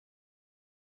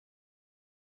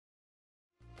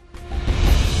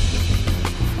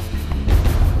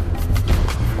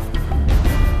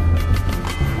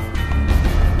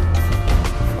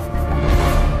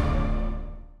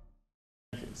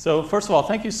So first of all,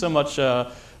 thank you so much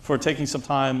for taking some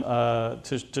time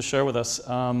to share with us.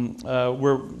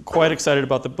 We're quite excited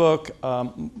about the book.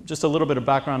 Just a little bit of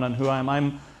background on who I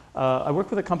am. I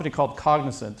work with a company called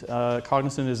Cognizant.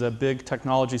 Cognizant is a big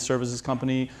technology services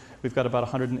company. We've got about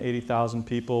 180,000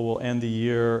 people. We'll end the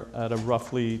year at a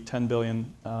roughly $10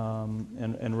 billion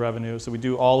in revenue. So we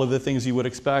do all of the things you would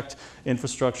expect: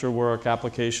 infrastructure work,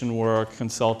 application work,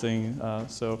 consulting.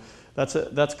 So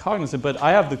that's Cognizant. But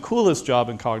I have the coolest job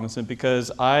in Cognizant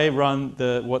because I run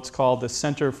what's called the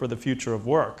Center for the Future of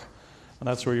Work. And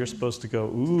that's where you're supposed to go,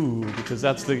 ooh, because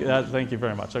thank you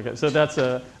very much. Okay, so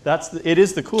it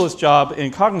is the coolest job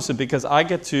in Cognizant because I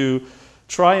get to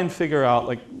try and figure out,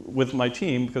 like with my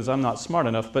team, because I'm not smart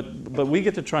enough, but we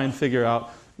get to try and figure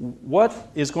out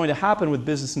what is going to happen with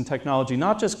business and technology,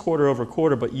 not just quarter over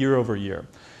quarter, but year over year.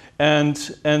 And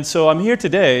so I'm here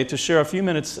today to share a few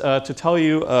minutes to tell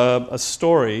you a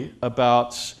story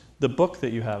about the book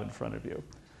that you have in front of you.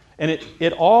 And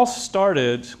it all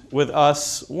started with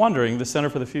us wondering, the Center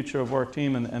for the Future of Work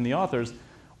team and the authors,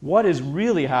 what is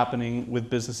really happening with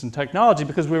business and technology,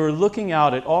 because we were looking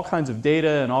out at all kinds of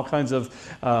data and all kinds of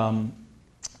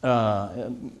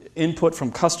input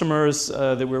from customers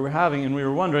that we were having, and we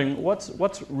were wondering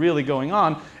what's really going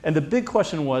on. And the big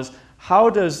question was,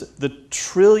 how does the $1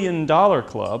 trillion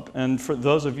club, and for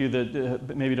those of you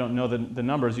that maybe don't know the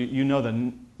numbers, you know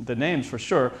the names for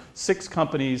sure, 6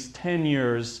 companies, 10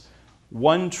 years,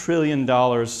 $1 trillion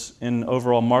in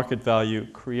overall market value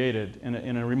created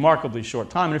in a remarkably short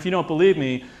time. And if you don't believe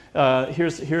me,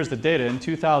 here's the data. In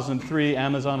 2003,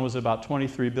 Amazon was about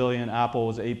 $23 billion, Apple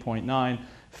was 8.9,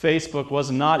 Facebook was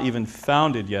not even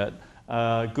founded yet,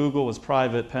 Google was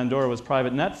private, Pandora was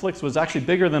private, Netflix was actually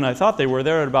bigger than I thought they were.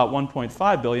 They're at about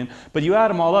 $1.5 billion. But you add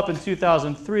them all up, in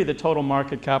 2003, the total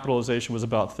market capitalization was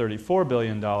about $34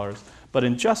 billion. But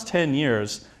in just 10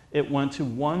 years, it went to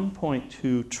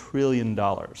 $1.2 trillion.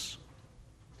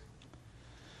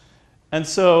 And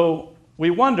so we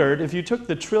wondered, if you took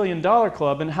the $1 trillion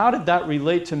club, and how did that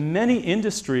relate to many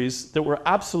industries that were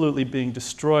absolutely being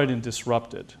destroyed and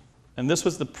disrupted? And this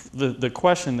was the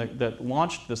question that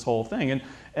launched this whole thing.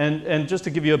 And just to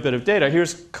give you a bit of data,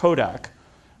 here's Kodak,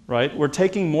 right? We're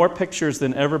taking more pictures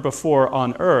than ever before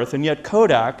on Earth, and yet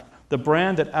Kodak, the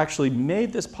brand that actually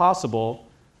made this possible,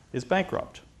 is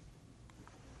bankrupt.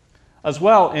 As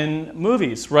well, in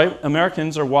movies, right?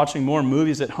 Americans are watching more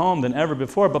movies at home than ever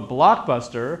before, but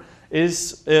Blockbuster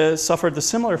suffered the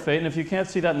similar fate. And if you can't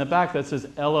see that in the back, that says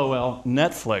LOL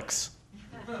Netflix.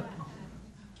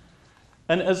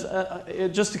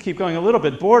 And just to keep going a little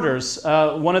bit, Borders,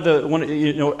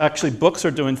 actually books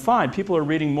are doing fine. People are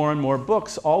reading more and more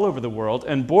books all over the world.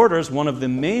 And Borders, one of the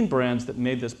main brands that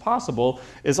made this possible,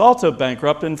 is also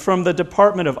bankrupt. And from the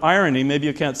Department of Irony, maybe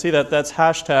you can't see that, that's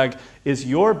hashtag is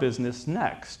your business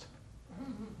next.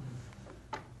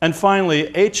 And finally,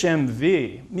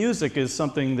 HMV. Music is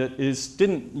something that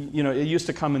it used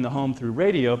to come in the home through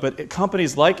radio, but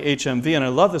companies like HMV, and I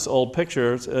love this old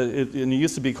picture, and it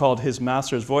used to be called His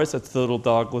Master's Voice, that's the little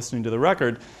dog listening to the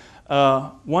record.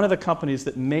 One of the companies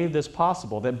that made this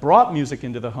possible, that brought music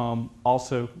into the home,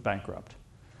 also bankrupt.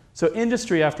 So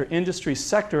industry after industry,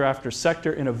 sector after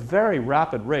sector, in a very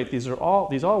rapid rate, these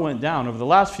all went down over the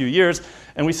last few years,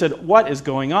 and we said, what is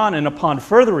going on? And upon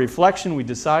further reflection, we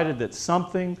decided that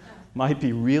something might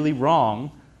be really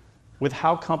wrong with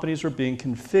how companies were being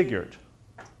configured.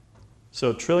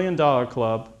 So $1 trillion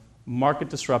club, market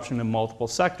disruption in multiple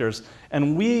sectors,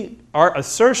 and our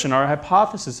assertion, our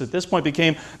hypothesis at this point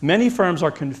became many firms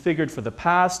are configured for the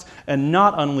past and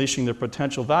not unleashing their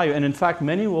potential value, and in fact,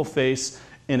 many will face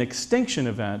an extinction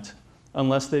event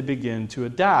unless they begin to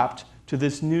adapt to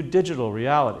this new digital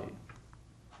reality.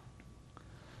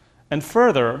 And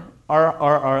further,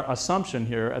 our assumption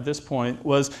here at this point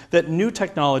was that new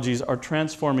technologies are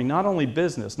transforming not only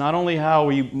business, not only how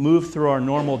we move through our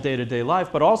normal day-to-day life,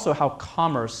 but also how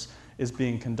commerce is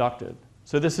being conducted.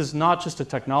 So this is not just a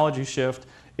technology shift,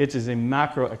 it is a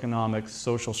macroeconomic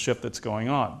social shift that's going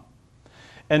on.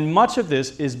 And much of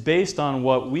this is based on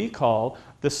what we call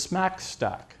the SMAC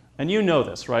stack. And you know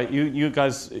this, right? You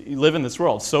guys live in this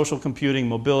world. Social computing,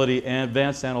 mobility,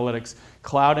 advanced analytics,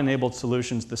 cloud-enabled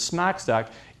solutions. The SMAC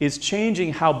stack is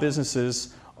changing how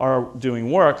businesses are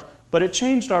doing work, but it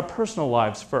changed our personal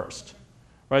lives first.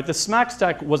 Right? The SMAC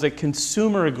stack was a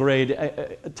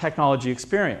consumer-grade technology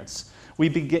experience. We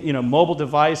begin, mobile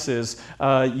devices,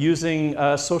 using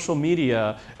social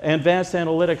media, advanced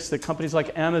analytics that companies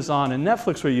like Amazon and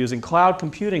Netflix were using, cloud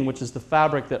computing, which is the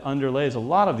fabric that underlays a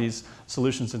lot of these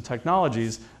solutions and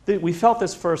technologies. We felt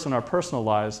this first in our personal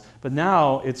lives, but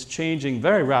now it's changing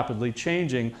very rapidly,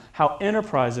 changing how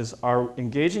enterprises are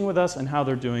engaging with us and how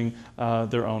they're doing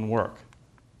their own work.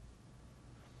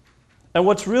 And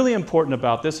what's really important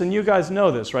about this, and you guys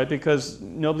know this, right? Because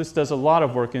Noblis does a lot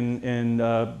of work in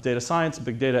data science,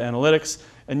 big data analytics,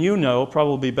 and you know,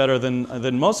 probably better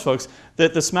than most folks,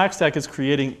 that the smack stack is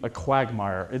creating a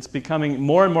quagmire. It's becoming,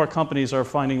 more and more companies are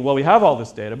finding, well, we have all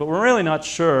this data, but we're really not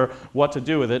sure what to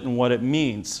do with it and what it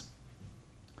means.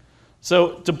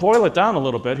 So to boil it down a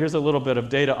little bit, here's a little bit of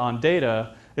data on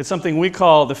data. It's something we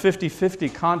call the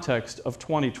 50-50 context of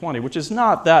 2020, which is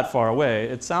not that far away.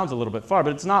 It sounds a little bit far,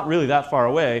 but it's not really that far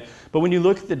away. But when you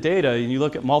look at the data and you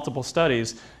look at multiple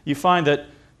studies, you find that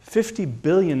 50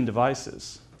 billion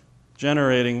devices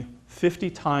generating 50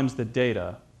 times the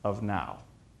data of now.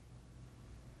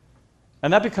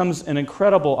 And that becomes an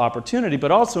incredible opportunity, but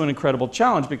also an incredible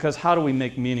challenge, because how do we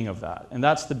make meaning of that? And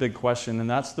that's the big question, and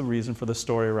that's the reason for the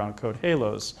story around code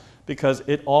halos, because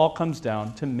it all comes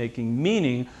down to making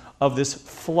meaning of this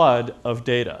flood of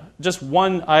data. Just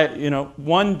one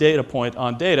data point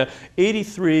on data,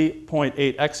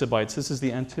 83.8 exabytes. This is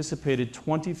the anticipated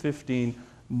 2015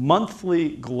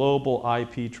 monthly global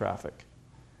IP traffic.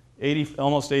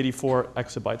 Almost 84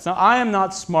 exabytes. Now, I am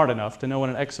not smart enough to know what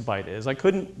an exabyte is. I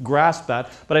couldn't grasp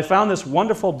that, but I found this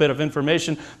wonderful bit of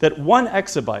information that one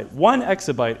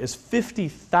exabyte is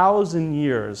 50,000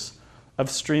 years of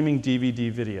streaming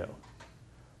DVD video.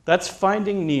 That's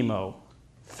Finding Nemo,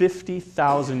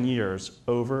 50,000 years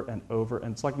over and over,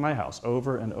 and it's like my house,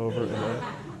 over and over and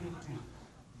over.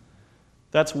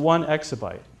 That's 1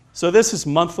 exabyte. So this is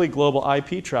monthly global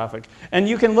IP traffic. And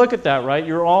you can look at that, right?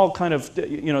 You're all kind of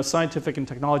scientific and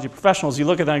technology professionals. You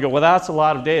look at that and go, well, that's a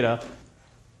lot of data,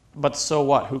 but so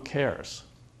what? Who cares?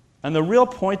 And the real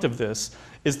point of this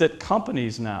is that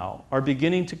companies now are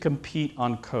beginning to compete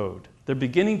on code. They're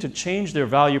beginning to change their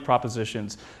value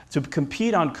propositions to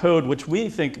compete on code, which we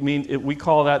think we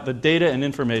call that the data and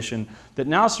information that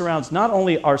now surrounds not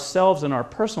only ourselves and our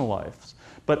personal lives,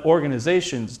 but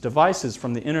organizations, devices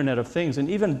from the Internet of Things, and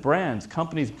even brands,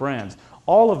 companies' brands.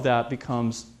 All of that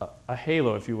becomes a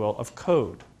halo, if you will, of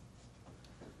code.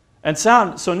 And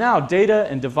so now data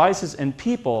and devices and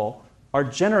people are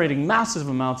generating massive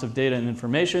amounts of data and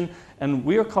information, and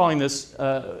we are calling this,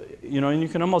 and you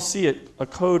can almost see it, a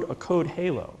code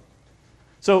halo.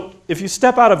 So if you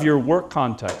step out of your work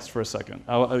context for a second,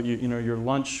 your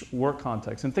lunch work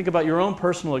context, and think about your own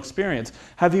personal experience,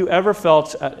 have you ever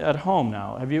felt at home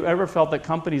now, have you ever felt that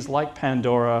companies like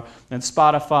Pandora and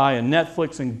Spotify and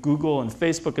Netflix and Google and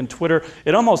Facebook and Twitter,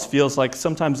 it almost feels like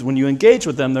sometimes when you engage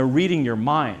with them, they're reading your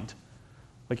mind.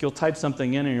 Like you'll type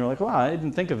something in and you're like, wow, I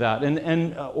didn't think of that.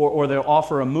 Or they'll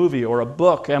offer a movie or a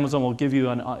book. Amazon will give you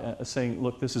saying,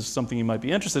 look, this is something you might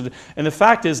be interested in. And the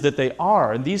fact is that they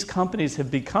are. And these companies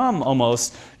have become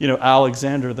almost,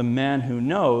 Alexander, the man who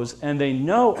knows. And they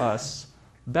know us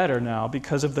better now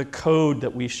because of the code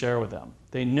that we share with them.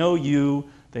 They know you,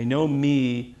 they know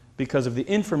me because of the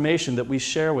information that we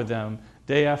share with them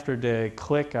day after day,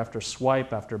 click after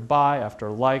swipe, after buy, after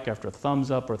like, after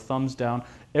thumbs up or thumbs down.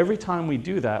 Every time we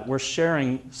do that, we're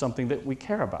sharing something that we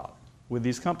care about with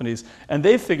these companies. And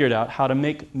they've figured out how to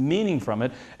make meaning from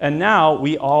it. And now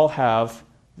we all have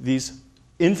these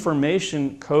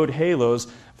information code halos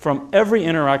from every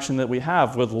interaction that we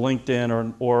have with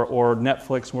LinkedIn or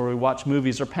Netflix where we watch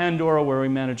movies, or Pandora where we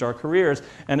manage our careers.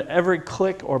 And every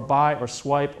click or buy or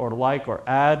swipe or like or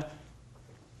add,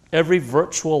 every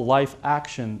virtual life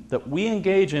action that we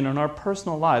engage in our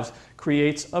personal lives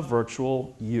creates a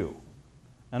virtual you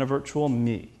and a virtual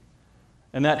me.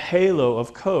 And that halo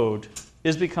of code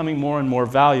is becoming more and more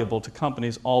valuable to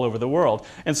companies all over the world.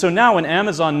 And so now when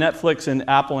Amazon, Netflix, and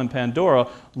Apple and Pandora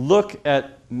look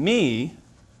at me,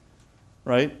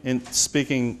 right,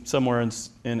 speaking somewhere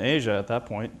in Asia at that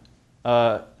point,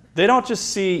 they don't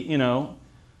just see,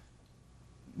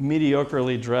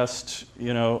 mediocrely dressed,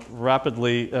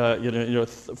 rapidly,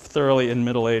 thoroughly in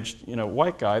middle-aged,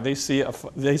 white guy. They see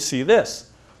this.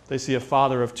 They see a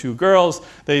father of 2 girls.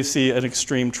 They see an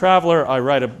extreme traveler. I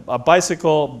ride a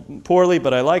bicycle poorly,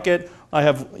 but I like it. I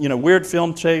have weird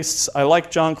film tastes. I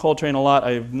like John Coltrane a lot.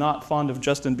 I'm not fond of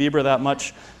Justin Bieber that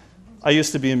much. I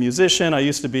used to be a musician. I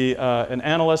used to be an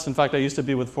analyst. In fact, I used to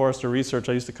be with Forrester Research.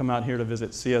 I used to come out here to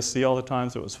visit CSC all the time,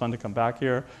 so it was fun to come back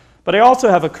here. But I also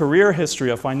have a career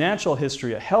history, a financial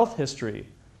history, a health history.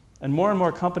 And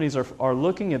more companies are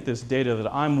looking at this data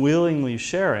that I'm willingly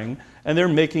sharing, and they're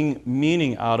making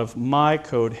meaning out of my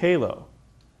code halo.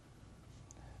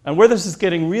 And where this is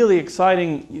getting really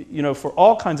exciting, for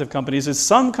all kinds of companies, is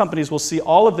some companies will see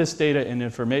all of this data and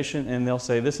information, and they'll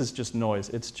say, this is just noise,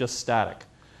 it's just static.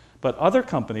 But other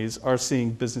companies are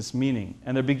seeing business meaning,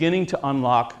 and they're beginning to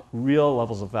unlock real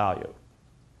levels of value.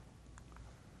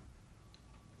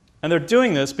 And they're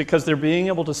doing this because they're being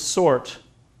able to sort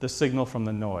the signal from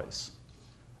the noise.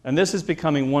 And this is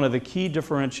becoming one of the key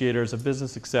differentiators of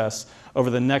business success over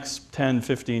the next 10,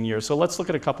 15 years. So let's look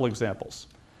at a couple examples.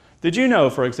 Did you know,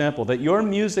 for example, that your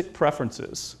music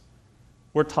preferences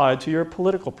were tied to your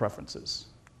political preferences?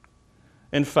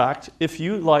 In fact, if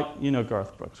you like, you know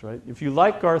Garth Brooks, right? If you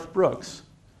like Garth Brooks,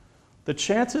 the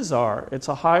chances are it's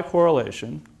a high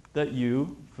correlation that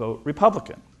you vote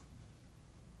Republican.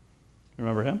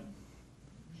 Remember him?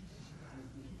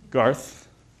 Garth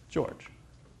George.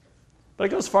 But it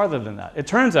goes farther than that. It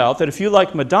turns out that if you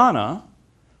like Madonna,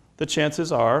 the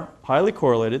chances are highly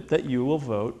correlated that you will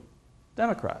vote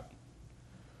Democrat.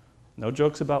 No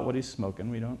jokes about what he's smoking,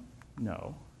 we don't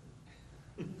know.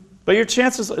 But your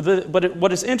chances,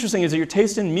 what is interesting is that your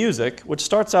taste in music, which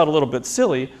starts out a little bit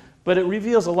silly, but it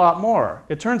reveals a lot more.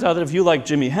 It turns out that if you like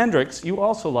Jimi Hendrix, you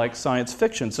also like science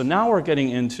fiction. So now we're getting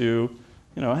into,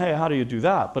 hey, how do you do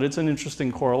that? But it's an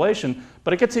interesting correlation.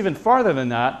 But it gets even farther than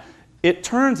that. It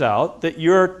turns out that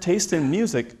your taste in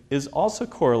music is also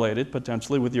correlated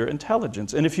potentially with your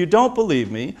intelligence. And if you don't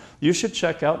believe me, you should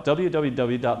check out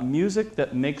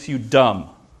www.musicthatmakesyou.dumb.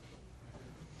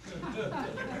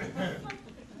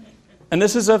 And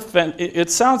this is it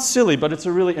sounds silly, but it's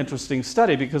a really interesting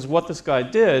study because what this guy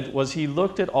did was he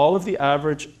looked at all of the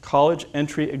average college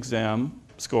entry exam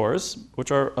scores,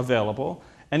 which are available,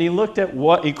 and he looked at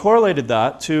he correlated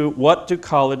that to what do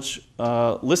college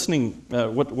listening,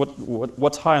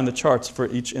 what's high on the charts for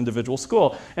each individual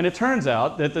school. And it turns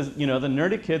out that the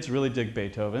nerdy kids really dig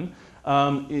Beethoven.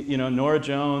 Nora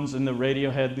Jones and the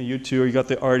Radiohead and the U2, or you got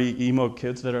the arty emo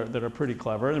kids that are pretty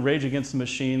clever. And Rage Against the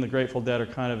Machine, the Grateful Dead are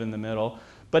kind of in the middle.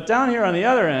 But down here on the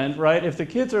other end, right, if the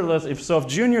kids are if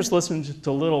juniors listen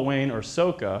to Lil Wayne or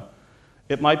Soca,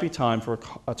 it might be time for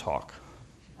a talk.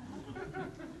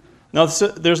 Now,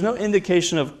 there's no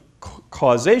indication of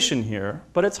causation here,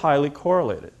 but it's highly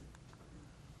correlated.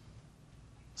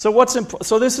 So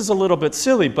this is a little bit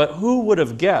silly, but who would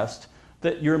have guessed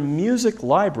that your music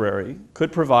library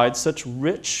could provide such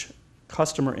rich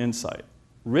customer insight,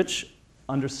 rich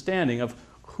understanding of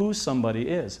who somebody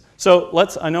is? So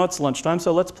I know it's lunchtime,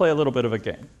 so let's play a little bit of a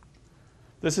game.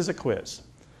 This is a quiz.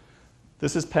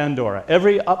 This is Pandora.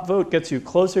 Every upvote gets you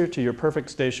closer to your perfect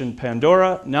station.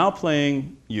 Pandora, now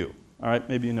playing you. All right,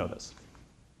 maybe you know this.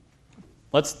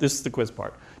 This is the quiz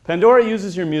part. Pandora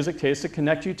uses your music taste to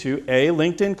connect you to A,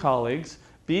 LinkedIn colleagues,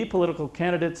 B, political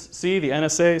candidates, C, the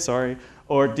NSA,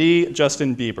 or D,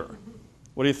 Justin Bieber.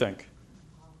 What do you think?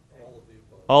 All of the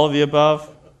above. All of the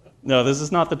above? No, this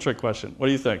is not the trick question. What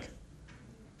do you think?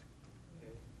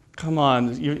 Come on,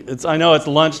 I know it's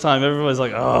lunchtime. Everybody's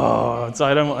like, oh,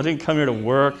 I didn't come here to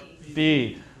work.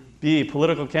 B,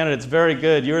 political candidates, very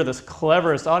good. You're the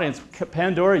cleverest audience.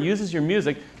 Pandora uses your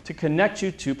music to connect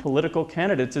you to political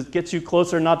candidates. It gets you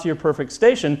closer not to your perfect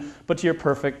station, but to your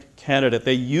perfect candidate.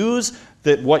 They use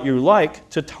what you like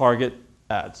to target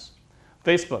ads.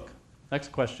 Facebook,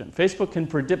 next question. Facebook can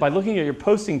predict, by looking at your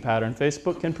posting pattern,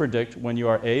 Facebook can predict when you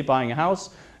are A, buying a house,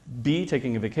 B,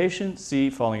 taking a vacation, C,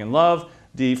 falling in love,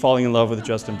 D, falling in love with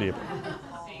Justin Bieber.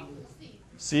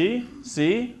 C?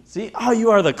 Oh, you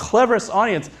are the cleverest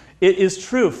audience. It is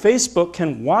true. Facebook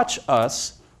can watch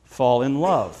us fall in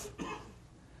love.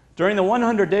 During the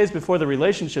 100 days before the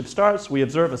relationship starts, we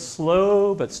observe a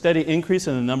slow but steady increase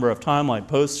in the number of timeline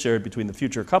posts shared between the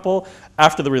future couple.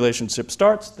 After the relationship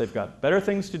starts, they've got better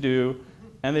things to do,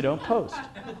 and they don't post.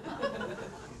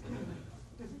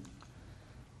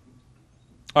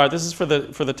 All right, this is for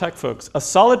the tech folks. A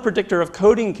solid predictor of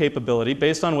coding capability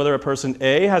based on whether a person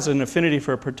A, has an affinity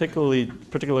for a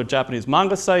particular Japanese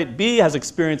manga site, B, has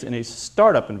experience in a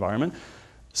startup environment,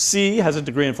 C, has a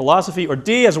degree in philosophy, or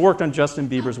D, has worked on Justin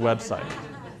Bieber's website.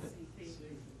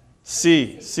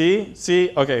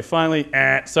 C. Okay, finally,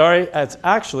 sorry, it's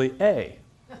actually A.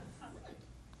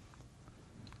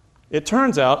 It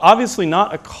turns out, obviously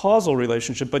not a causal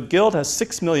relationship, but Guild has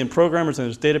 6 million programmers in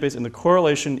its database, and the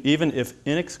correlation, even if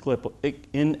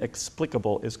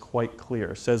inexplicable, is quite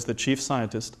clear, says the chief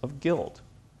scientist of Guild.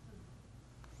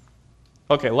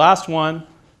 Okay, last one.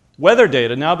 Weather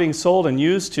data now being sold and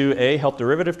used to A, help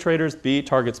derivative traders, B,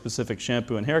 target specific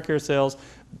shampoo and hair care sales,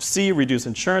 C, reduce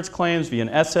insurance claims via an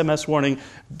SMS warning,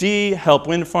 D, help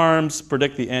wind farms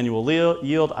predict the annual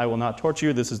yield. I will not torture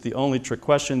you. This is the only trick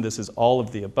question. This is all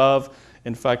of the above.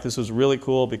 In fact, this was really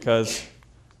cool because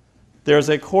there's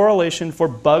a correlation for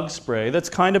bug spray that's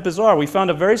kind of bizarre. We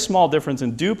found a very small difference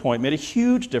in dew point, made a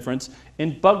huge difference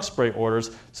in bug spray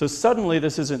orders. So suddenly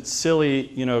this isn't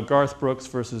silly, Garth Brooks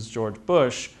versus George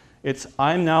Bush. It's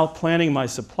I'm now planning my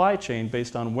supply chain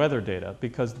based on weather data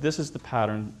because this is the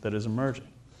pattern that is emerging.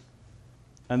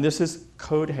 And this is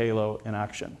code halo in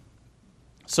action.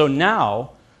 So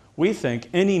now we think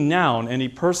any noun, any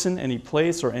person, any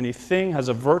place, or anything has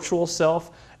a virtual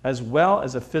self as well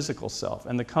as a physical self.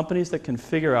 And the companies that can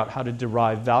figure out how to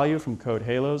derive value from code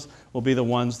halos will be the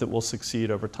ones that will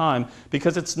succeed over time,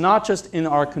 because it's not just in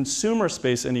our consumer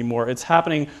space anymore. It's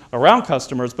happening around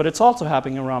customers, but it's also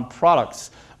happening around products,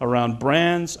 around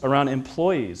brands, around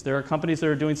employees. There are companies that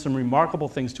are doing some remarkable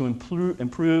things to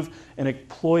improve an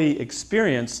employee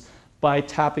experience by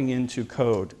tapping into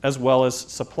code, as well as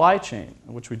supply chain,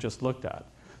 which we just looked at.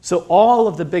 So all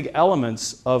of the big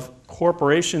elements of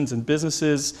corporations and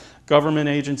businesses, government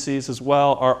agencies as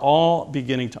well, are all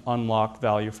beginning to unlock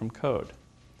value from code.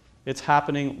 It's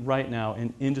happening right now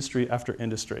in industry after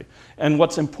industry. And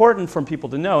what's important for people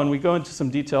to know, and we go into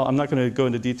some detail, I'm not going to go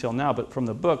into detail now, but from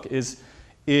the book, is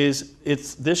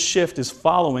this shift is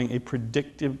following a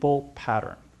predictable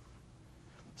pattern.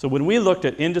 So when we looked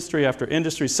at industry after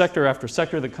industry, sector after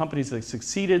sector, the companies that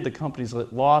succeeded, the companies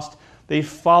that lost, they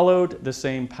followed the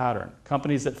same pattern.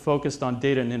 Companies that focused on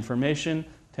data and information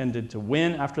tended to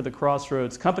win after the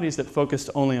crossroads. Companies that focused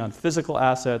only on physical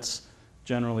assets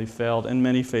generally failed, and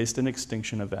many faced an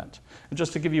extinction event. And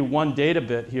just to give you one data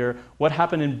bit here, what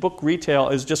happened in book retail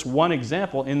is just one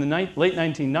example. In the late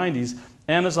 1990s,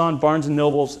 Amazon, Barnes &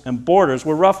 Nobles, and Borders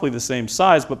were roughly the same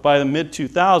size, but by the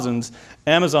mid-2000s,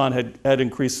 Amazon had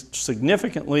increased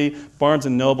significantly. Barnes &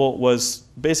 Noble was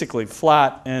basically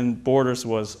flat, and Borders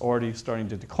was already starting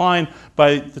to decline.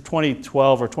 By the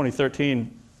 2012 or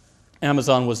 2013,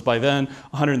 Amazon was by then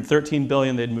 $113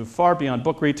 billion. They'd moved far beyond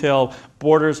book retail.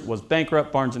 Borders was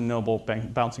bankrupt. Barnes & Noble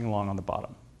bouncing along on the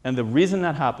bottom. And the reason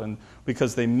that happened,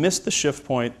 because they missed the shift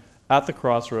point at the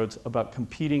crossroads about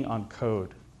competing on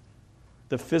code.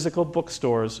 The physical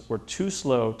bookstores were too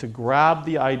slow to grab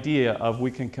the idea of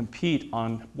we can compete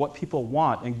on what people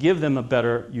want and give them a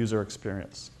better user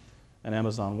experience. And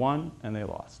Amazon won, and they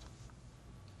lost.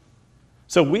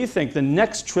 So we think the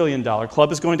next $1 trillion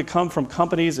club is going to come from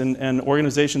companies and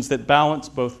organizations that balance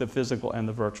both the physical and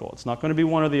the virtual. It's not going to be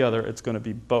one or the other. It's going to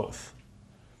be both.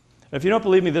 If you don't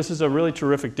believe me, this is a really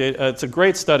terrific data. It's a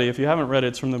great study. If you haven't read it,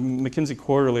 it's from the McKinsey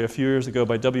Quarterly a few years ago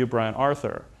by W. Brian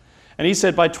Arthur. And he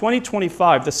said by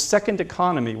 2025, the second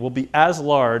economy will be as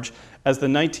large as the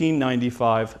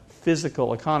 1995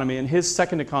 physical economy. And his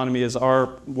second economy is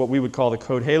what we would call the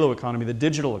code halo economy, the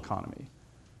digital economy.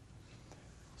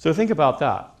 So think about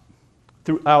that.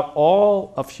 Throughout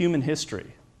all of human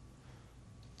history,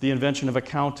 the invention of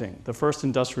accounting, the first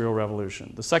industrial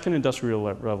revolution, the second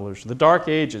industrial revolution, the dark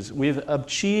ages, we've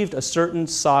achieved a certain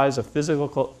size of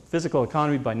physical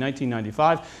economy by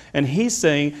 1995, and he's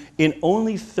saying in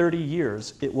only 30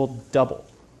 years it will double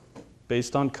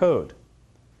based on code.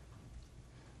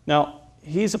 Now,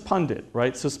 he's a pundit,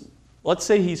 right? So let's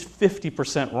say he's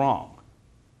 50% wrong.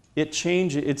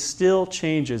 It still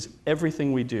changes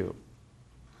everything we do.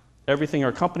 Everything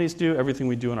our companies do, everything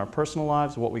we do in our personal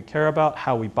lives, what we care about,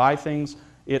 how we buy things,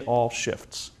 it all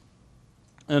shifts.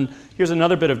 And here's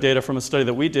another bit of data from a study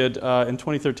that we did in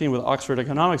 2013 with Oxford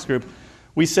Economics Group.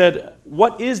 We said,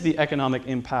 what is the economic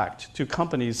impact to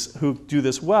companies who do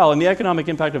this well? And the economic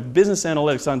impact of business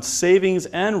analytics on savings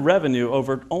and revenue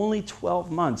over only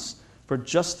 12 months for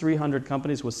just 300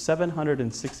 companies was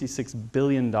 $766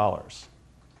 billion.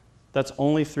 That's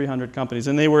only 300 companies.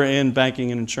 And they were in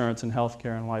banking and insurance and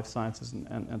healthcare and life sciences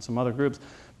and some other groups.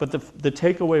 But the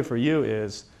takeaway for you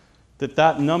is that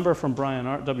that number from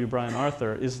W. Brian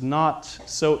Arthur is not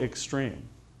so extreme.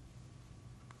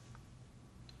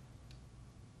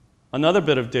 Another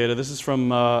bit of data, this is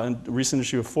from a recent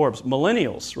issue of Forbes.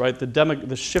 Millennials, right,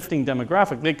 the shifting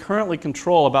demographic, they currently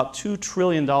control about $2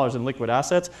 trillion in liquid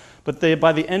assets, but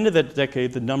by the end of the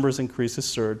decade, the numbers increase a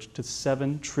surge to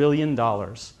 $7 trillion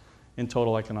in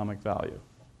total economic value.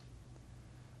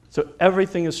 So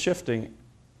everything is shifting.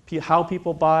 How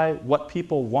people buy, what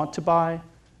people want to buy,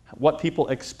 what people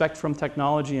expect from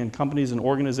technology and companies and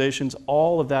organizations,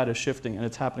 all of that is shifting, and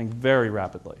it's happening very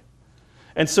rapidly.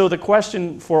 And so the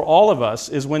question for all of us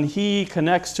is when he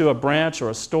connects to a branch or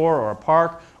a store or a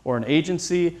park or an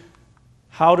agency,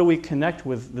 how do we connect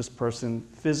with this person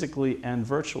physically and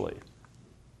virtually?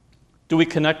 Do we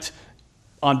connect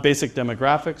on basic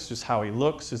demographics, just how he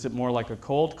looks? Is it more like a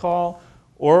cold call?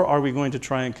 Or are we going to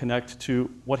try and connect to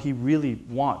what he really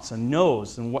wants and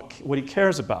knows and what he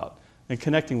cares about and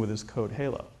connecting with his code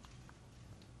halo?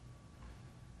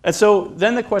 And so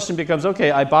then the question becomes, okay,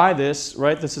 I buy this,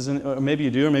 right? This is or maybe you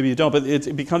do or maybe you don't, but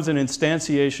it becomes an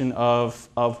instantiation of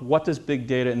what does big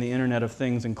data and the Internet of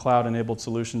Things and cloud-enabled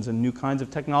solutions and new kinds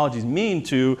of technologies mean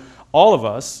to all of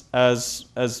us as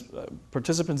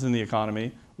participants in the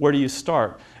economy. Where do you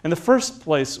start? And the first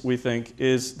place, we think,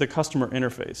 is the customer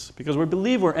interface, because we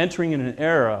believe we're entering in an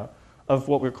era of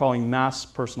what we're calling mass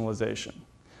personalization.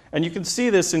 And you can see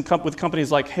this with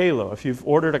companies like Halo. If you've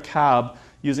ordered a cab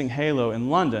using Halo in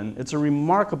London, it's a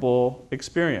remarkable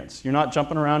experience. You're not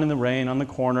jumping around in the rain on the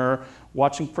corner,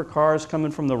 watching for cars coming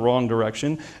from the wrong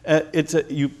direction.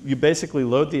 You basically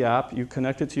load the app, you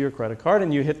connect it to your credit card,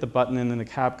 and you hit the button, and then the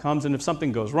cab comes. And if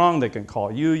something goes wrong, they can call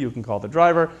you, you can call the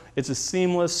driver. It's a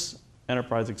seamless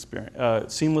enterprise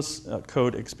experience, seamless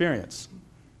code experience.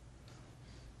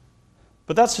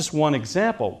 But that's just one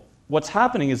example. What's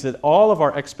happening is that all of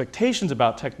our expectations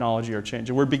about technology are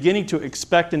changing. We're beginning to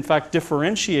expect, in fact,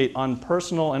 differentiate on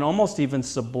personal and almost even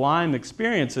sublime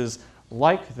experiences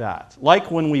like that.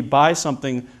 Like when we buy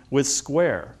something with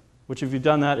Square, which if you've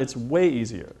done that, it's way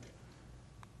easier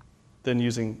than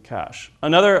using cash.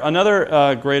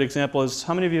 Another great example is,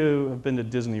 how many of you have been to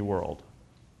Disney World?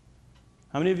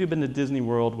 How many of you have been to Disney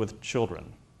World with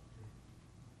children?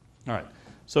 All right.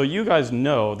 So you guys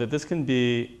know that this can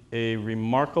be a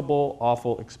remarkable,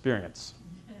 awful experience.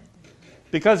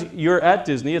 Because you're at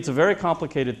Disney, it's a very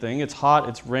complicated thing. It's hot,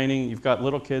 it's raining, you've got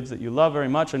little kids that you love very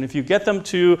much, and if you get them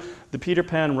to the Peter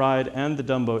Pan ride and the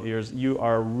Dumbo ears, you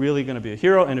are really going to be a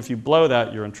hero, and if you blow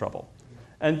that, you're in trouble.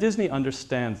 And Disney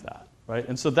understands that, right?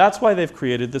 And so that's why they've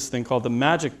created this thing called the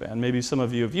Magic Band. Maybe some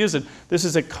of you have used it. This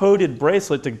is a coded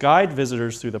bracelet to guide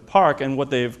visitors through the park, and what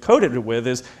they've coded it with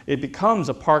is it becomes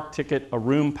a park ticket, a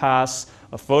room pass,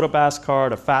 a PhotoPass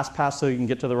card, a fast pass so you can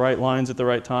get to the right lines at the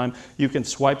right time. You can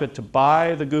swipe it to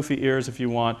buy the goofy ears if you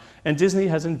want. And Disney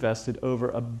has invested over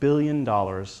 $1 billion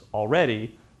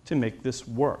already to make this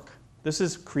work. This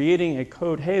is creating a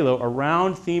code halo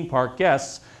around theme park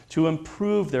guests to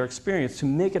improve their experience, to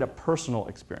make it a personal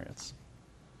experience.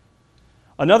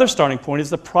 Another starting point is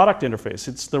the product interface.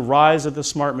 It's the rise of the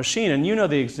smart machine. And you know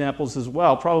the examples as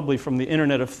well, probably from the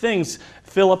Internet of Things.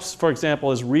 Philips, for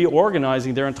example, is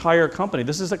reorganizing their entire company.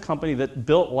 This is a company that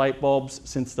built light bulbs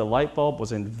since the light bulb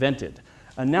was invented.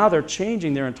 And now they're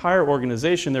changing their entire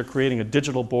organization. They're creating a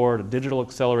digital board, a digital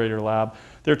accelerator lab.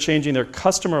 They're changing their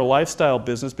customer lifestyle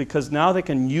business because now they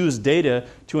can use data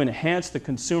to enhance the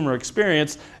consumer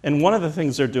experience. And one of the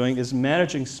things they're doing is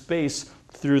managing space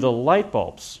through the light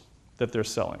bulbs that they're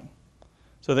selling.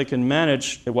 So they can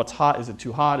manage what's hot, is it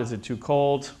too hot, is it too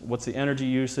cold, what's the energy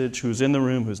usage, who's in the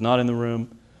room, who's not in the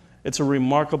room. It's a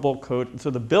remarkable code. So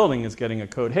the building is getting a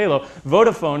code halo.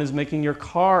 Vodafone is making your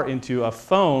car into a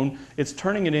phone. It's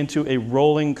turning it into a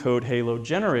rolling code halo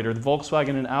generator. The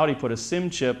Volkswagen and Audi put a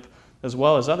SIM chip as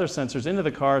well as other sensors into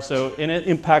the car, and it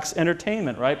impacts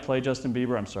entertainment, right? Play Justin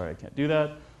Bieber. I'm sorry, I can't do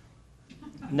that.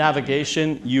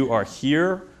 Navigation, you are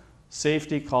here.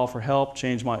 Safety, call for help,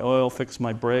 change my oil, fix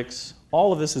my brakes.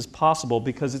 All of this is possible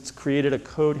because it's created a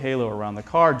code halo around the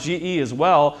car. GE as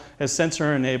well has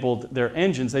sensor-enabled their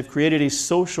engines. They've created a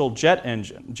social jet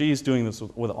engine. GE is doing this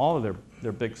with all of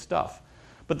their big stuff.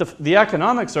 But the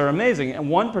economics are amazing, and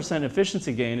 1%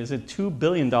 efficiency gain is a $2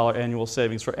 billion annual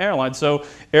savings for airlines. So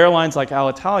airlines like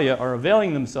Alitalia are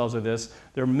availing themselves of this.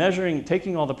 They're measuring,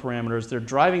 taking all the parameters, they're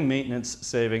driving maintenance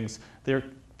savings, they're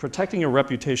protecting your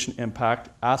reputation impact.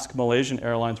 Ask Malaysian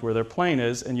Airlines where their plane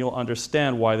is, and you'll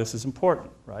understand why this is important,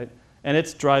 right? And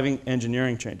it's driving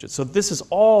engineering changes. So this is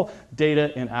all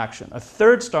data in action. A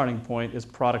third starting point is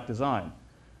product design.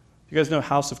 You guys know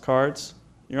House of Cards?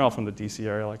 You're all from the DC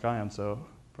area like I am, so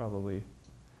probably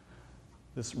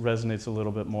this resonates a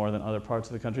little bit more than other parts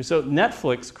of the country. So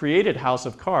Netflix created House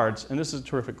of Cards, and this is a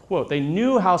terrific quote. They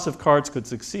knew House of Cards could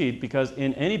succeed because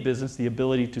in any business, the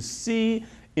ability to see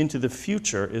into the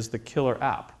future is the killer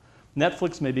app.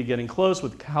 Netflix may be getting close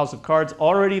with House of Cards,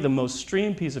 already the most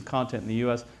streamed piece of content in the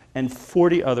US and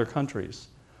 40 other countries,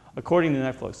 according to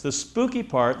Netflix. The spooky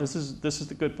part, this is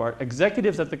the good part,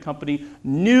 executives at the company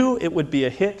knew it would be a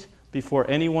hit before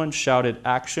anyone shouted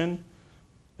action.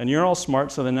 And you're all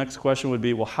smart, so the next question would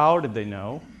be, well, how did they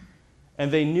know? And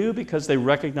they knew because they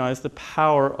recognized the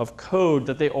power of code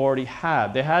that they already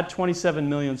had. They had 27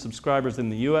 million subscribers in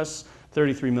the US,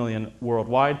 33 million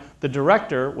worldwide. The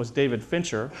director was David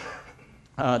Fincher.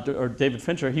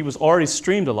 He was already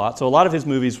streamed a lot, so a lot of his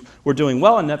movies were doing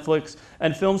well on Netflix,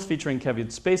 and films featuring Kevin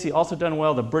Spacey also done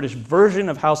well. The British version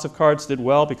of House of Cards did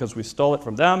well because we stole it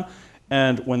from them.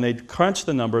 And when they crunched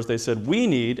the numbers, they said, we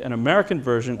need an American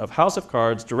version of House of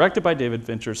Cards directed by David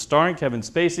Fincher, starring Kevin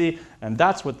Spacey, and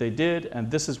that's what they did, and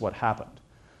this is what happened.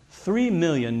 3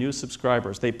 million new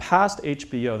subscribers. They passed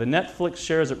HBO. The Netflix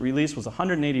shares at release was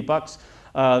 $180.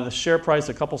 The share price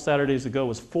a couple Saturdays ago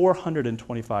was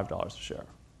 $425 a share.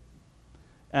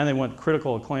 And they went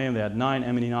critical acclaim. They had 9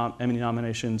 Emmy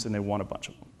nominations, and they won a bunch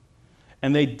of them.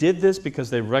 And they did this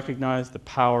because they recognized the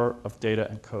power of data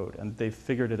and code, and they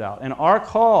figured it out. And our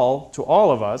call to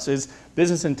all of us is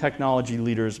business and technology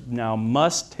leaders now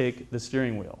must take the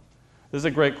steering wheel. This is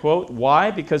a great quote. Why?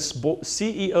 Because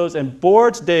CEOs and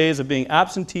boards' days of being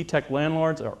absentee tech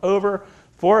landlords are over.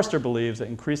 Forrester believes that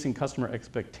increasing customer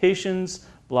expectations,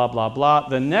 blah, blah, blah.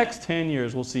 The next 10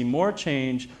 years will see more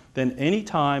change than any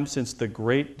time since the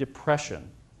Great Depression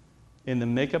in the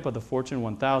makeup of the Fortune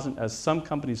 1000 as some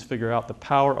companies figure out the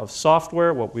power of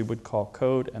software, what we would call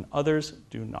code, and others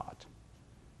do not.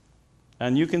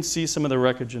 And you can see some of the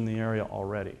wreckage in the area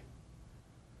already.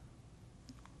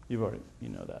 You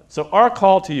know that. So our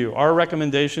call to you, our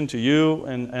recommendation to you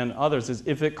and others is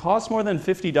if it costs more than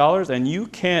 $50 and you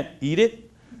can't eat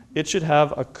it, it should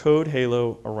have a code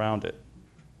halo around it.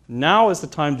 Now is the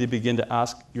time to begin to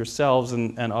ask yourselves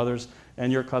and others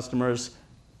and your customers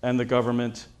and the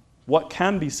government, what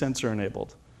can be sensor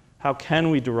enabled? How can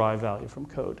we derive value from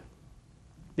code?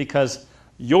 Because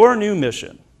your new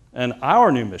mission, and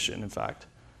our new mission, in fact,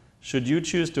 should you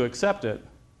choose to accept it,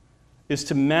 is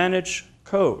to manage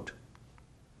code,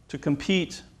 to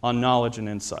compete on knowledge and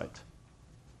insight.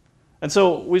 And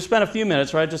so we spent a few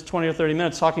minutes, right, just 20 or 30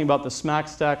 minutes, talking about the smack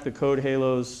stack, the code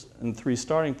halos, and 3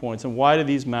 starting points, and why do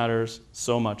these matter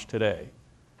so much today?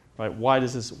 Right? Why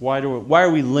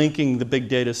are we linking the big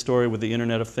data story with the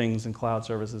Internet of Things and cloud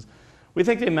services? We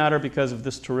think they matter because of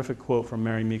this terrific quote from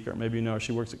Mary Meeker. Maybe you know her.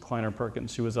 She works at Kleiner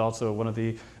Perkins. She was also one of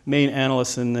the main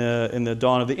analysts in the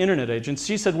dawn of the Internet age. And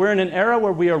she said, we're in an era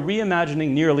where we are reimagining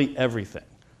nearly everything,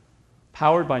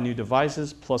 powered by new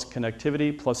devices, plus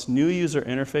connectivity, plus new user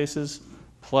interfaces,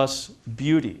 plus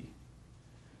beauty.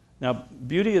 Now,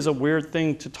 beauty is a weird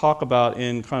thing to talk about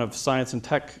in kind of science and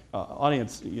tech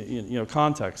audience,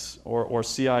 contexts, or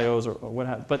CIOs or what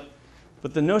have you.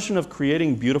 But the notion of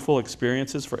creating beautiful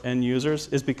experiences for end users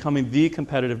is becoming the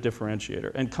competitive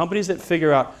differentiator. And companies that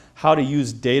figure out how to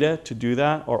use data to do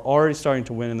that are already starting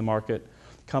to win in the market.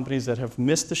 Companies that have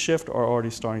missed the shift are already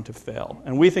starting to fail.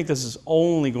 And we think this is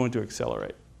only going to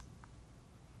accelerate.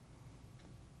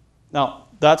 Now,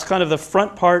 that's kind of the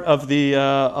front part of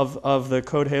the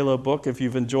Code Halo book. If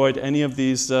you've enjoyed any of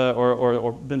these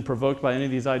or been provoked by any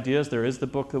of these ideas, there is the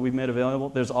book that we've made available.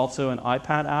 There's also an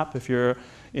iPad app if you're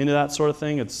into that sort of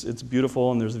thing. It's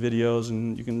beautiful, and there's videos,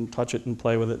 and you can touch it and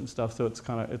play with it and stuff. So it's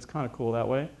kind of cool that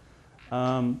way.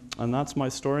 And that's my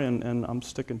story, and I'm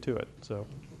sticking to it. So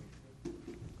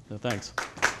thanks. Take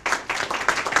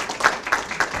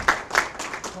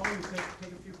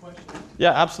a few questions.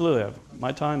 Yeah, absolutely.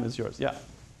 My time is yours. Yeah.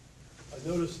 I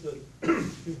noticed that,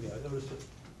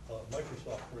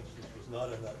 Microsoft, for instance, was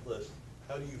not in that list.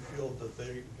 How do you feel that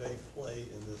they play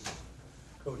in this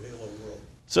Code Halo world?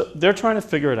 So they're trying to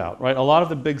figure it out, right? A lot of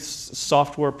the big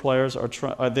software players are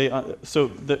trying.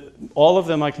 All of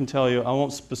them, I can tell you. I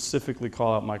won't specifically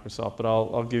call out Microsoft, but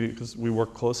I'll give you, because we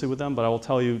work closely with them. But I will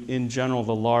tell you, in general,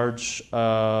 the large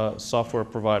software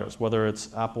providers, whether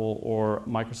it's Apple or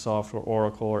Microsoft or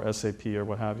Oracle or SAP or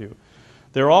what have you,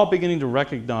 they're all beginning to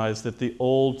recognize that the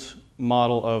old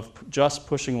model of just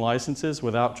pushing licenses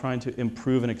without trying to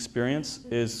improve an experience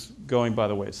is going by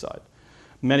the wayside.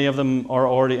 Many of them are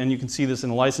already, and you can see this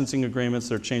in licensing agreements,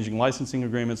 they're changing licensing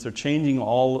agreements, they're changing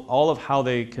all of how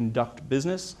they conduct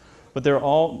business, but they're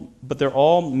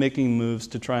all making moves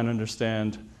to try and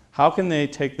understand how can they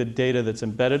take the data that's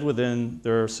embedded within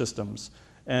their systems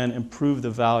and improve the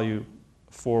value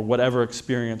for whatever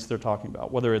experience they're talking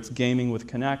about, whether it's gaming with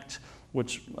Connect,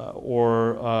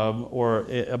 or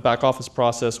a back office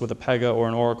process with a Pega or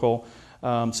an Oracle.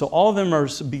 So all of them are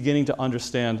beginning to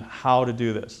understand how to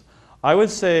do this. I would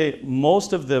say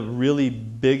most of the really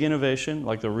big innovation,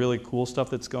 like the really cool stuff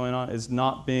that's going on, is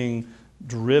not being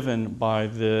driven by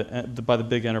the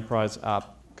big enterprise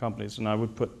app companies, and I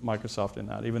would put Microsoft in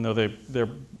that, even though they're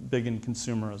big in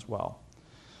consumer as well.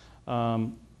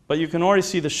 But you can already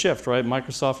see the shift, right?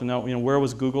 Microsoft, now, where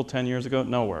was Google 10 years ago?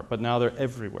 Nowhere, but now they're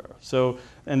everywhere. So,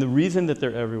 and the reason that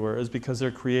they're everywhere is because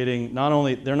they're creating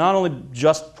they're not only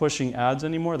just pushing ads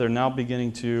anymore, they're now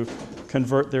beginning to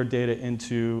convert their data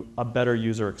into a better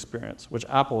user experience, which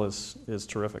Apple is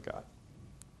terrific at.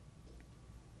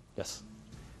 Yes?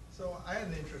 So I had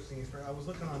an interesting experience. I was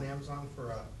looking on Amazon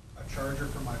for a charger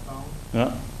for my phone.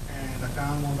 Yeah. And I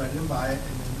found one, but I didn't buy it.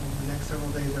 And then over the next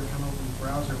several days, I come open the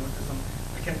browser and looked at some.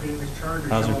 I kept getting this charger.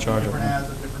 How's your charger? Different ads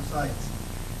at different sites.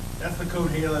 That's the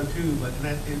Code Halo too, but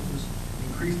it was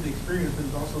increase the experience, but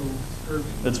it's also disturbing.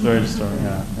 It's very disturbing,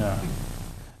 yeah.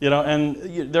 You know, and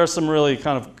there's some really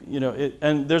kind of, you know,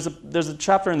 and there's a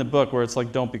chapter in the book where it's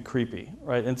like, don't be creepy,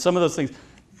 right? And some of those things,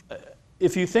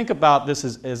 if you think about this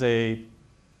as a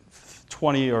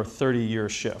 20 or 30 year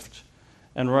shift,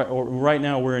 and right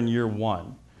now we're in year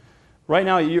 1. Right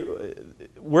now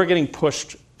we're getting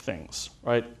pushed things,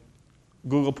 right?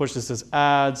 Google pushes us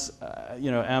ads, you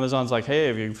know, Amazon's like, hey,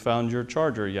 have you found your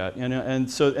charger yet? You know, and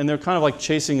they're kind of like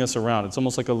chasing us around. It's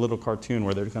almost like a little cartoon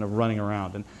where they're kind of running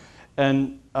around.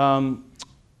 And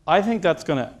I think that's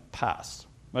going to pass,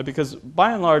 right? Because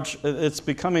by and large, it's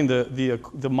becoming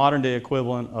the modern day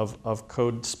equivalent of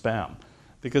code spam,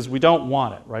 because we don't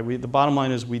want it, right? The bottom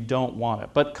line is we don't want it.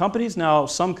 But companies now,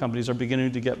 some companies are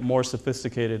beginning to get more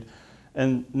sophisticated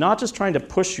and not just trying to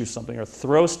push you something or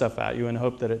throw stuff at you and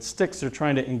hope that it sticks. They're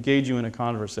trying to engage you in a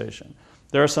conversation.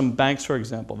 There are some banks, for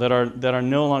example, that are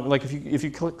no longer, like if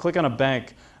you click on a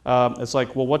bank, it's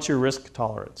like, well, what's your risk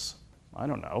tolerance? I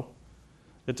don't know.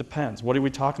 It depends. What are we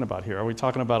talking about here? Are we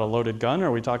talking about a loaded gun? Or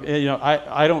are we talking, you know,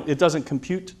 I don't, it doesn't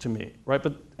compute to me, right?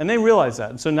 And they realize that.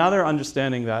 And so now they're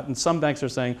understanding that. And some banks are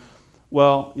saying,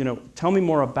 well, you know, tell me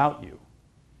more about you.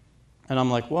 And I'm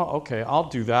like, well, okay, I'll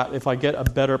do that if I get a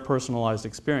better personalized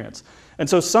experience. And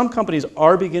so some companies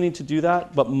are beginning to do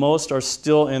that, but most are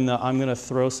still in the, I'm going to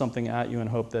throw something at you and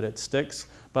hope that it sticks.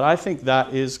 But I think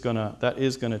that is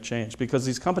gonna change, because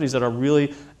these companies that are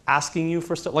really asking you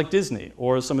for stuff, like Disney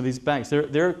or some of these banks,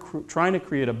 they're trying to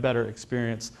create a better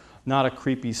experience, not a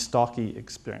creepy, stalky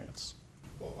experience.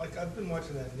 Well, like I've been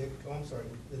watching that Nick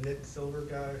Silver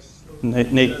guy.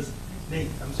 Nate. Nate,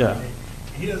 I'm sorry, Yeah. Nate.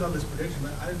 He does all this prediction,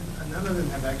 but none of them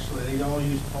have actually, they all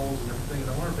use polls and different things.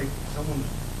 I wonder if someone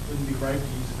wouldn't be right to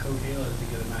use a code halo to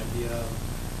get an idea of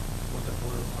what the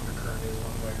political undercurrent is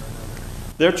one way or another.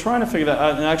 They're trying to figure that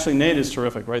out, and actually Nate is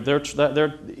terrific, right?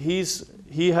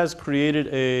 He has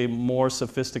created a more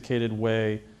sophisticated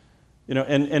way, you know,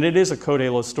 and it is a code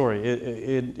halo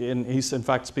story. And he's in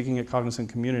fact speaking at Cognizant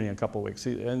Community in a couple of weeks.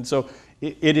 And so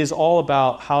it is all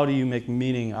about how do you make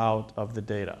meaning out of the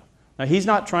data. Now he's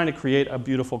not trying to create a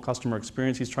beautiful customer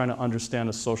experience, he's trying to understand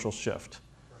a social shift.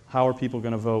 How are people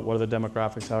going to vote? What are the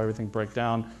demographics? How everything break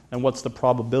down? And what's the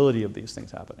probability of these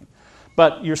things happening?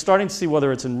 But you're starting to see,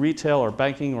 whether it's in retail or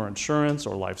banking or insurance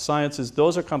or life sciences,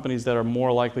 those are companies that are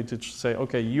more likely to say,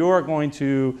 okay, you're going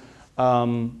to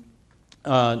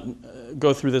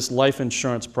go through this life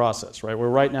insurance process, right? Where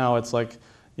right now it's like,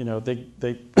 you know, they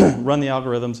run the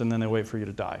algorithms and then they wait for you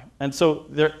to die. And so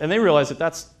they realize that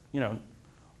that's, you know,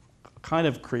 kind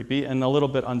of creepy and a little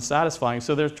bit unsatisfying.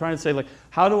 So they're trying to say, like,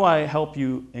 how do I help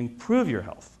you improve your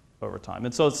health over time?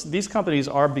 And so these companies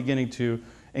are beginning to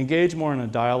engage more in a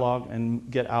dialogue and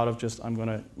get out of just, I'm going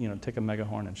to, you know, take a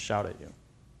megahorn and shout at you.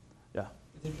 Yeah.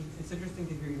 It's interesting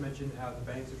to hear you mention how the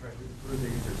banks are trying to improve their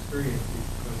user experience,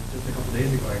 because just a couple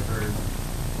days ago I heard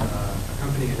a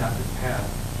company adopted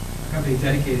Path, a company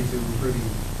dedicated to improving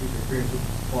user experience, was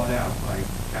bought out by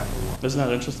Capital One. Isn't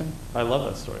that interesting? I love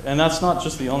that story. And that's not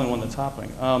just the only one that's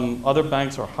happening. Other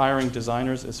banks are hiring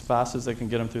designers as fast as they can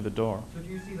get them through the door. So do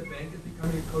you see the bank as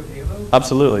becoming a code halo?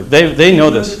 Absolutely. They know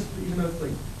this. Even though it's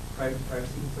like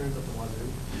privacy concerns of the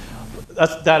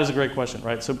one That is a great question,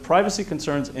 right? So privacy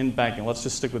concerns in banking. Let's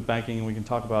just stick with banking, and we can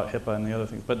talk about HIPAA and the other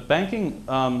things. But banking,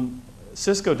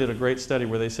 Cisco did a great study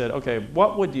where they said, okay,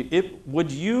 what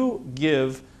would you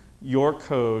give your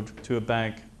code to a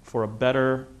bank for a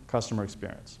better customer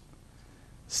experience?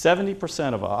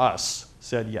 70% of us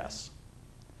said yes.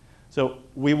 So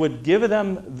we would give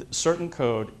them certain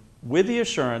code with the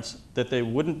assurance that they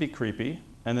wouldn't be creepy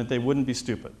and that they wouldn't be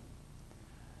stupid.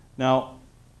 Now,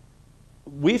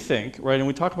 we think, right, and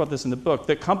we talk about this in the book,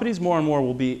 that companies more and more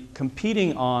will be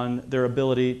competing on their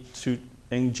ability to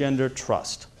engender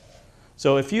trust.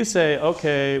 So if you say,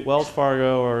 okay, Wells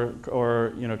Fargo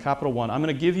or you know, Capital One, I'm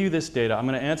going to give you this data. I'm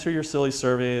going to answer your silly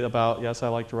survey about, yes, I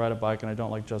like to ride a bike and I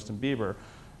don't like Justin Bieber.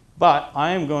 But I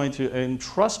am going to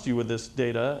entrust you with this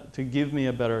data to give me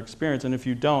a better experience. And if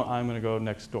you don't, I'm going to go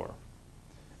next door.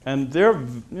 And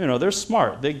they're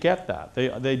smart. They get that.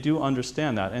 They do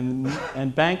understand that.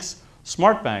 And banks,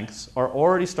 smart banks, are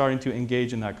already starting to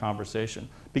engage in that conversation,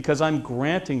 because I'm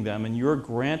granting them and you're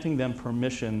granting them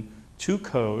permission to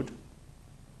code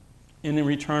in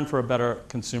return for a better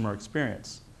consumer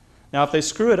experience. Now, if they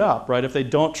screw it up, right, if they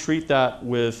don't treat that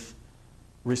with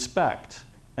respect,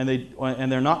 and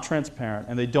they're not transparent,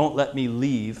 and they don't let me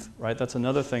leave, right, that's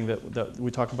another thing that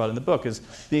we talk about in the book, is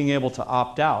being able to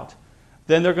opt out,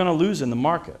 then they're going to lose in the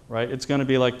market, right? It's going to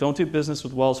be like, don't do business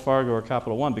with Wells Fargo or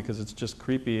Capital One because it's just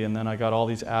creepy, and then I got all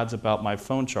these ads about my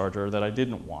phone charger that I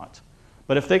didn't want.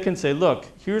 But if they can say, look,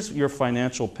 here's your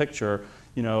financial picture,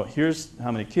 here's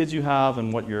how many kids you have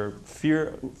and what your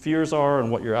fears are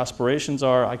and what your aspirations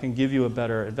are. I can give you a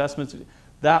better investment.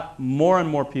 That more and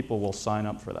more people will sign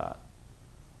up for that.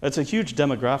 It's a huge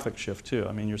demographic shift too.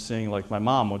 I mean, you're seeing like my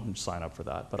mom wouldn't sign up for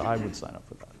that, but I would sign up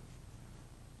for that.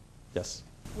 Yes?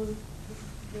 Well,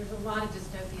 there's a lot of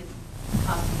dystopian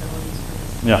possibilities for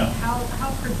this. Yeah.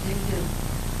 How predictive,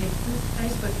 if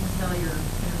Facebook can tell your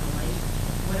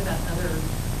relationship, what about other,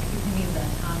 like you mean that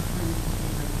Tom Cruise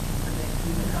can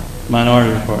predict?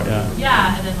 Minority Report, yeah.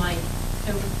 Yeah, and then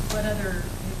so what other,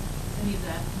 is any of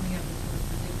that coming up with sort of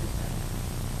predictive stuff?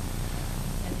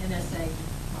 And NSA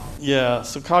policy? Yeah,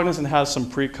 so Cognizant has some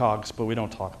precogs, but we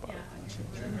don't talk about it.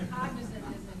 Cognizant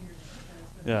is in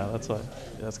your. Yeah, that's why.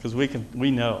 Yes, because we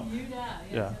know. You know,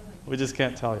 Yeah, we just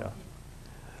can't tell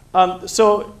you.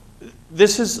 So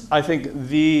this is, I think,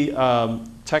 the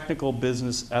technical,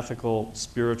 business, ethical,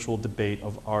 spiritual debate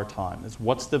of our time. Is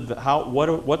what's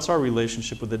our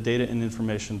relationship with the data and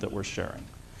information that we're sharing?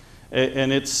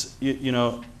 And it's,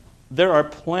 there are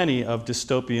plenty of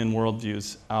dystopian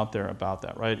worldviews out there about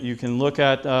that, right? You can look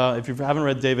at, if you haven't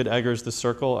read David Eggers' The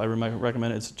Circle, I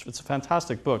recommend it. It's a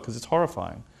fantastic book because it's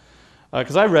horrifying.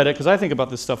 Because I read it, because I think about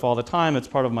this stuff all the time. It's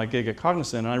part of my gig at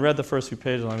Cognizant. And I read the first few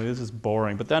pages, and I'm like, this is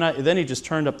boring. But then he just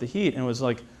turned up the heat, and it was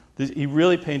like, he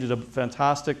really painted a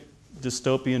fantastic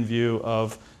dystopian view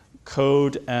of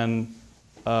code and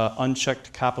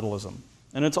unchecked capitalism.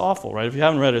 And it's awful, right? If you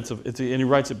haven't read it, and he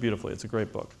writes it beautifully. It's a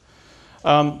great book.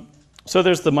 So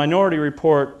there's the Minority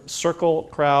Report circle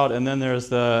crowd, and then there's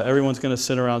the everyone's going to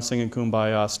sit around singing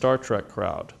Kumbaya Star Trek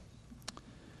crowd.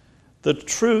 The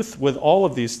truth with all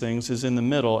of these things is in the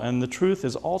middle, and the truth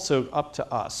is also up to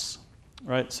us,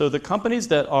 right? So the companies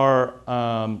that are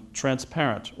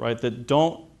transparent, right,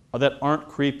 that aren't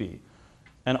creepy,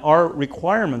 and our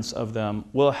requirements of them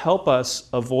will help us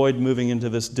avoid moving into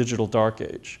this digital dark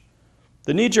age.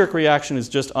 The knee-jerk reaction is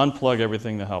just unplug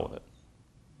everything, the hell with it.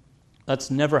 That's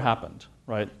never happened,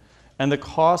 right? And the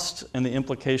cost and the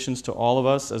implications to all of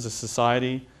us as a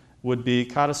society would be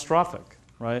catastrophic.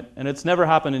 Right? And it's never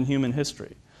happened in human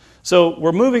history. So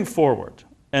we're moving forward,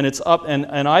 and it's up, and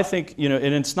I think,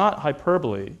 and it's not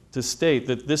hyperbole to state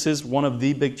that this is one of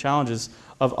the big challenges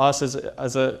of us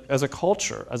as a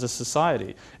culture, as a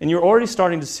society. And you're already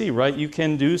starting to see, right? You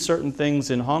can do certain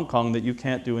things in Hong Kong that you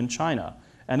can't do in China.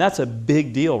 And that's a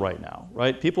big deal right now,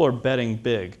 right? People are betting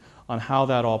big on how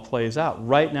that all plays out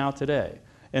right now today.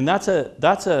 And that's a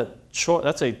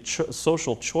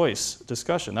social choice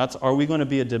discussion. Are we going to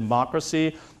be a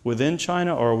democracy within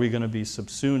China, or are we going to be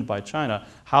subsumed by China?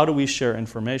 How do we share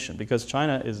information? Because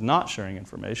China is not sharing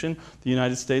information. The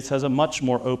United States has a much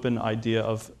more open idea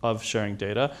of sharing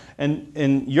data. And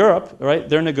in Europe, right,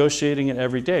 they're negotiating it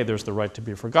every day. There's the right to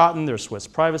be forgotten, there's Swiss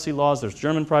privacy laws, there's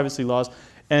German privacy laws,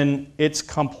 and it's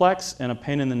complex and a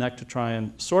pain in the neck to try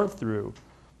and sort through.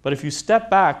 But if you step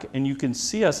back and you can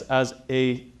see us as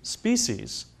a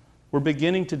species, we're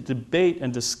beginning to debate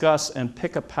and discuss and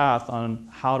pick a path on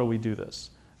how do we do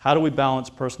this. How do we balance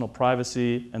personal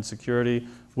privacy and security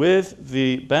with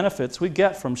the benefits we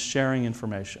get from sharing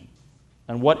information?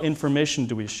 And what information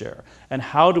do we share? And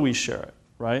how do we share it,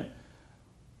 right?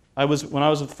 When I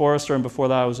was with Forrester, and before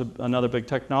that I was another big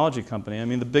technology company, I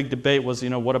mean, the big debate was,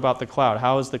 what about the cloud?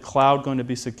 How is the cloud going to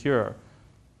be secure?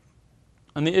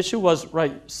 And the issue was,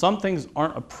 right, some things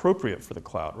aren't appropriate for the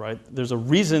cloud, right? There's a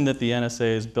reason that the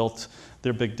NSA has built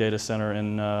their big data center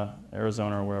in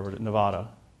Arizona or wherever, Nevada.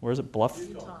 Where is it? Bluff?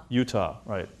 Utah,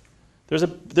 right. There's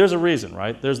a reason,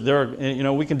 right?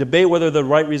 We can debate whether the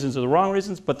right reasons or the wrong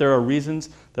reasons, but there are reasons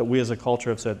that we as a culture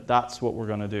have said, that's what we're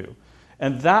going to do.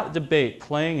 And that debate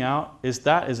playing out is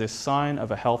a sign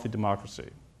of a healthy democracy.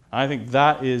 I think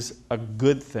that is a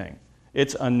good thing.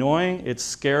 It's annoying, it's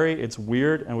scary, it's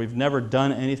weird, and we've never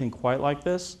done anything quite like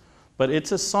this. But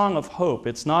it's a song of hope.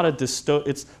 It's not a the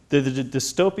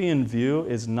dystopian view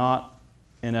is not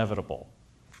inevitable.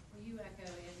 Well, you echo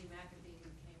Andy McAfee, who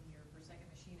came here for Second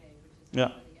Machine Age, which is Yeah,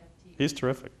 for the FT. he's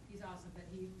terrific. He's awesome, but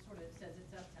he sort of says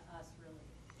it's up to us, really.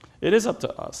 It is up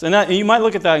to us. And you might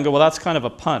look at that and go, well, that's kind of a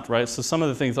punt, right? So some of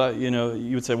the things,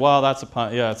 you would say, well, that's a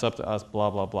punt. Yeah, it's up to us, blah,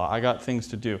 blah, blah. I got things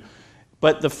to do.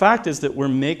 But the fact is that we're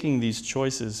making these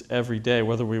choices every day,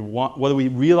 whether we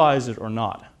realize it or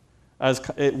not.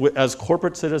 As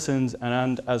corporate citizens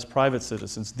and as private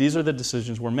citizens, these are the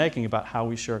decisions we're making about how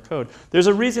we share code. There's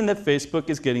a reason that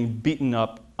Facebook is getting beaten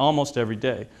up almost every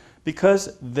day,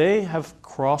 because they have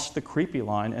crossed the creepy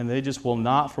line and they just will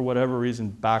not, for whatever reason,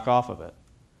 back off of it.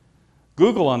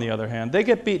 Google, on the other hand, they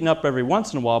get beaten up every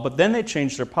once in a while, but then they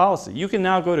change their policy. You can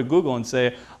now go to Google and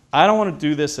say, I don't want to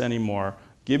do this anymore.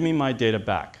 Give me my data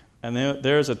back. And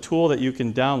there's a tool that you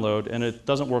can download, and it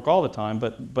doesn't work all the time,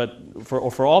 but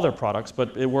for all their products,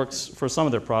 but it works for some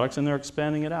of their products, and they're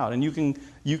expanding it out. And you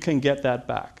can get that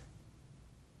back.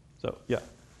 So, yeah.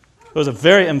 It was a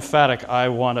very emphatic, I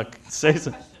want to say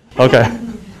something. Okay.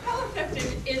 How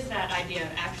effective is that idea of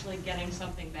actually getting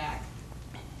something back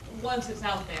once it's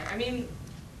out there? I mean,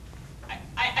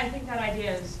 I think that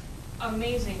idea is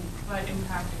amazing, but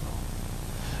impractical.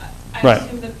 I Right.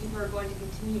 assume that people are going to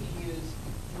continue to use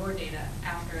your data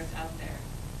after it's out there.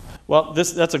 Well,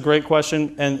 that's a great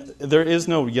question, and there is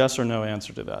no yes or no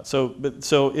answer to that.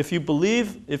 So if you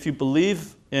believe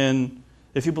in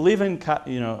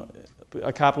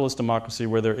a capitalist democracy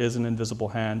where there is an invisible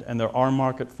hand and there are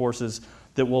market forces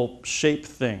that will shape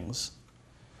things,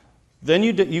 then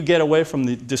you get away from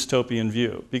the dystopian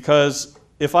view. Because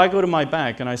if I go to my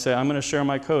bank and I say I'm going to share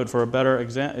my code for a better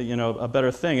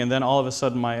thing, and then all of a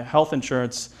sudden my health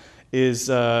insurance is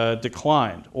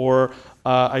declined, or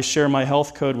I share my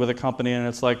health code with a company and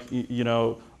it's like,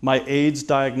 my AIDS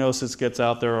diagnosis gets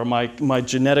out there, or my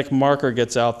genetic marker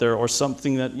gets out there, or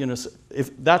something that,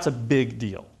 if that's a big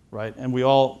deal, right? And we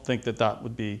all think that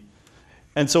would be.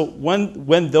 And so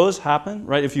when those happen,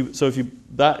 right? If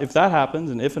that happens,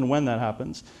 and if and when that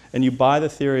happens, and you buy the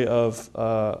theory of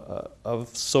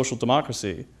social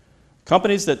democracy,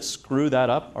 companies that screw that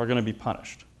up are going to be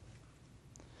punished.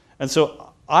 And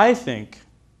so I think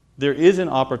there is an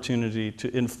opportunity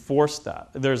to enforce that.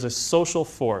 There's a social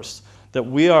force that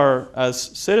we are, as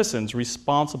citizens,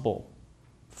 responsible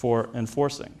for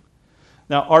enforcing.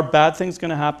 Now, are bad things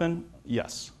going to happen?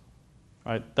 Yes.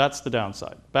 Right? That's the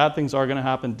downside. Bad things are going to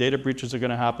happen. Data breaches are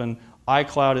going to happen.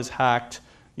 iCloud is hacked.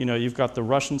 You've got the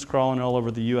Russians crawling all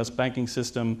over the U.S. banking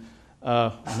system.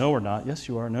 No, we're not. Yes,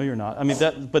 you are. No, you're not. I mean,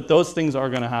 but those things are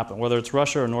going to happen. Whether it's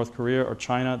Russia or North Korea or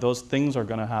China, those things are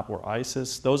going to happen. Or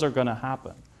ISIS, those are going to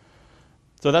happen.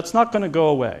 So that's not going to go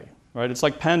away. Right? It's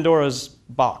like Pandora's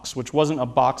box, which wasn't a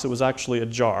box, it was actually a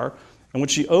jar. And when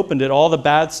she opened it, all the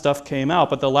bad stuff came out,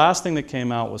 but the last thing that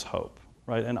came out was hope.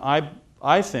 Right? And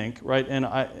I think, right, and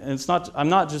it's not, I'm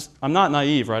not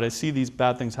naive, right? I see these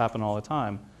bad things happen all the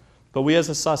time. But we as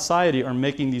a society are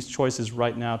making these choices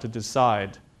right now to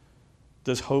decide,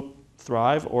 does hope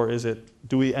thrive, or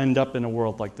do we end up in a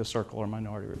world like the Circle or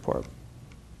Minority Report?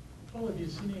 Paul, have you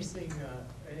seen anything,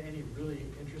 any really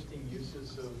interesting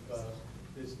uses of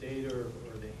this data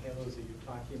or the halos that you're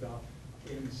talking about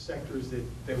in sectors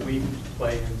that we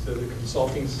play in, so the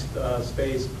consulting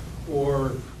space,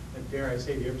 or, dare I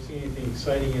say, have you ever seen anything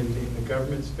exciting in the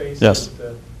government space? Yes.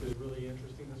 That is really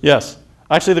interesting? Yes.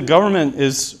 Actually, the government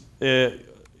is,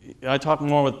 I talk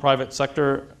more with private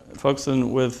sector folks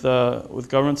than with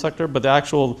government sector, but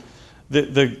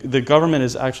the government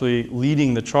is actually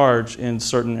leading the charge in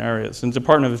certain areas. And the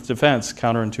Department of Defense,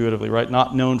 counterintuitively, right,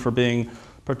 not known for being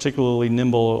particularly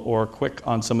nimble or quick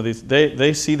on some of these.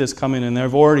 They see this coming, and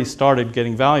they've already started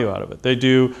getting value out of it. They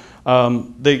do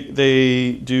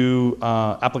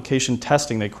application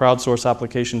testing. They crowdsource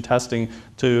application testing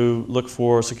to look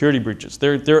for security breaches.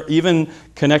 They're even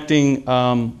connecting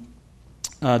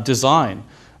design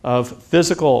of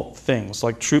physical things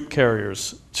like troop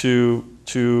carriers to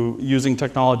using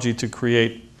technology to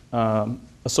create a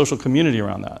social community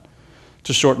around that,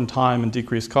 to shorten time and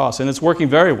decrease costs. And it's working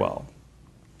very well.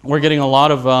 We're getting a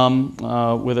lot of,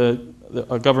 with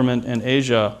a government in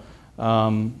Asia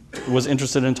was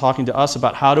interested in talking to us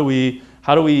about how do we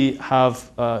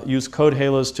use code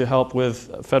halos to help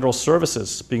with federal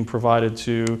services being provided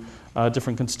to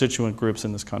different constituent groups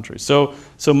in this country. So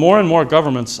more and more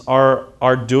governments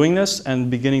are doing this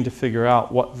and beginning to figure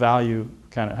out what value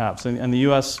can it have. And the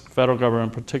U.S. federal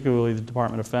government, particularly the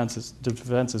Department of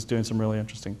Defense, is doing some really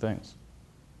interesting things.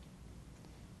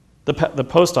 The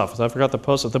post office, I forgot the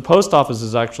post office. The post office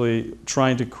is actually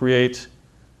trying to create,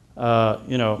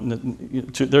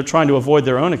 they're trying to avoid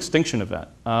their own extinction event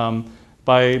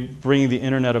by bringing the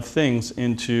Internet of Things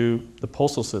into the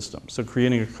postal system. So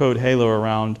creating a code halo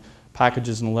around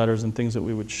packages and letters and things that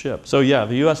we would ship. So yeah,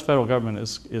 the U.S. federal government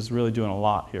is really doing a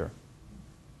lot here.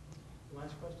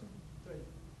 Last question?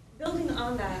 Building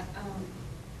on that,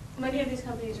 many of these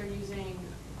companies are using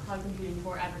cloud computing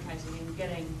for advertising and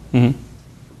getting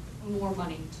more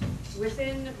money.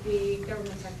 Within the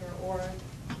government sector or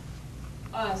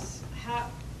us,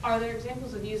 are there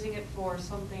examples of using it for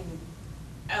something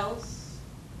else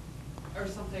or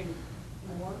something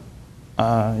more?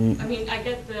 I mean, I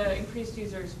get the increased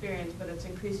user experience, but it's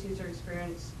increased user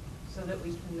experience so that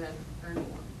we can then earn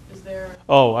more. Is there?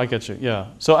 Oh, I get you. Yeah.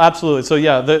 So absolutely. So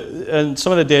yeah, and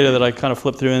some of the data that I kind of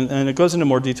flipped through, and it goes into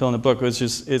more detail in the book, is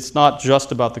just it's not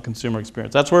just about the consumer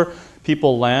experience. That's where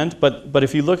people land. But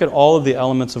if you look at all of the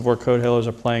elements of where code halos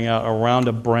are playing out around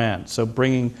a brand, so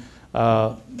bringing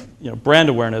brand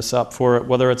awareness up for it,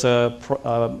 whether it's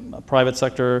a private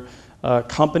sector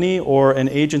company or an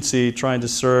agency trying to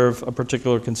serve a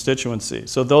particular constituency.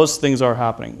 So those things are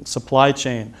happening. Supply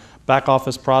chain, back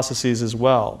office processes as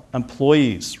well.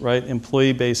 Employees, right?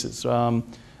 Employee bases.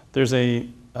 There's a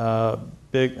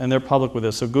big, and they're public with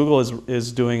this. So Google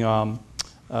is doing,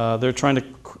 they're trying to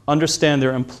understand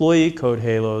their employee code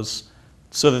halos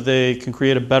so that they can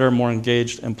create a better, more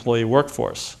engaged employee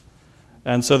workforce.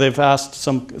 And so they've asked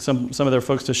some of their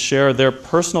folks to share their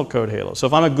personal code halo. So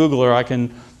if I'm a Googler, I can,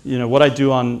 what I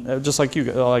do on, just like you,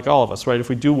 like all of us, right? If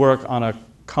we do work on a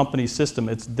company system,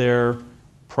 it's their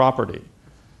property.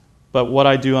 But what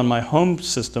I do on my home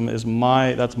system is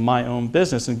that's my own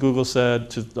business. And Google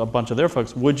said to a bunch of their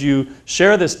folks, would you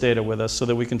share this data with us so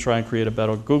that we can try and create a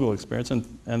better Google experience?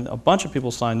 And a bunch of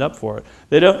people signed up for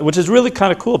it. Which is really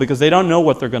kind of cool because they don't know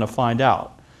what they're going to find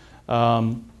out.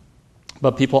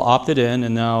 But people opted in,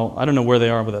 and now I don't know where they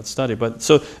are with that study. But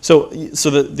so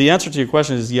the answer to your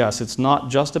question is yes. It's not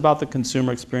just about the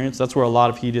consumer experience. That's where a lot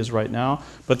of heat is right now.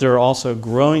 But there are also a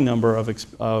growing number of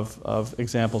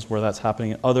examples where that's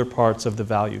happening in other parts of the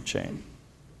value chain.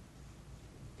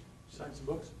 Sign some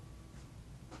books.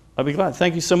 I'd be glad.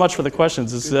 Thank you so much for the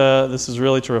questions. This is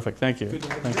really terrific. Thank you.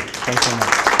 Thanks so much.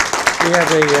 We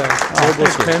have a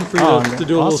Noblis pen for you to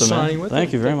do a little awesome, signing man. with.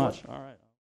 Thank you very much. All right.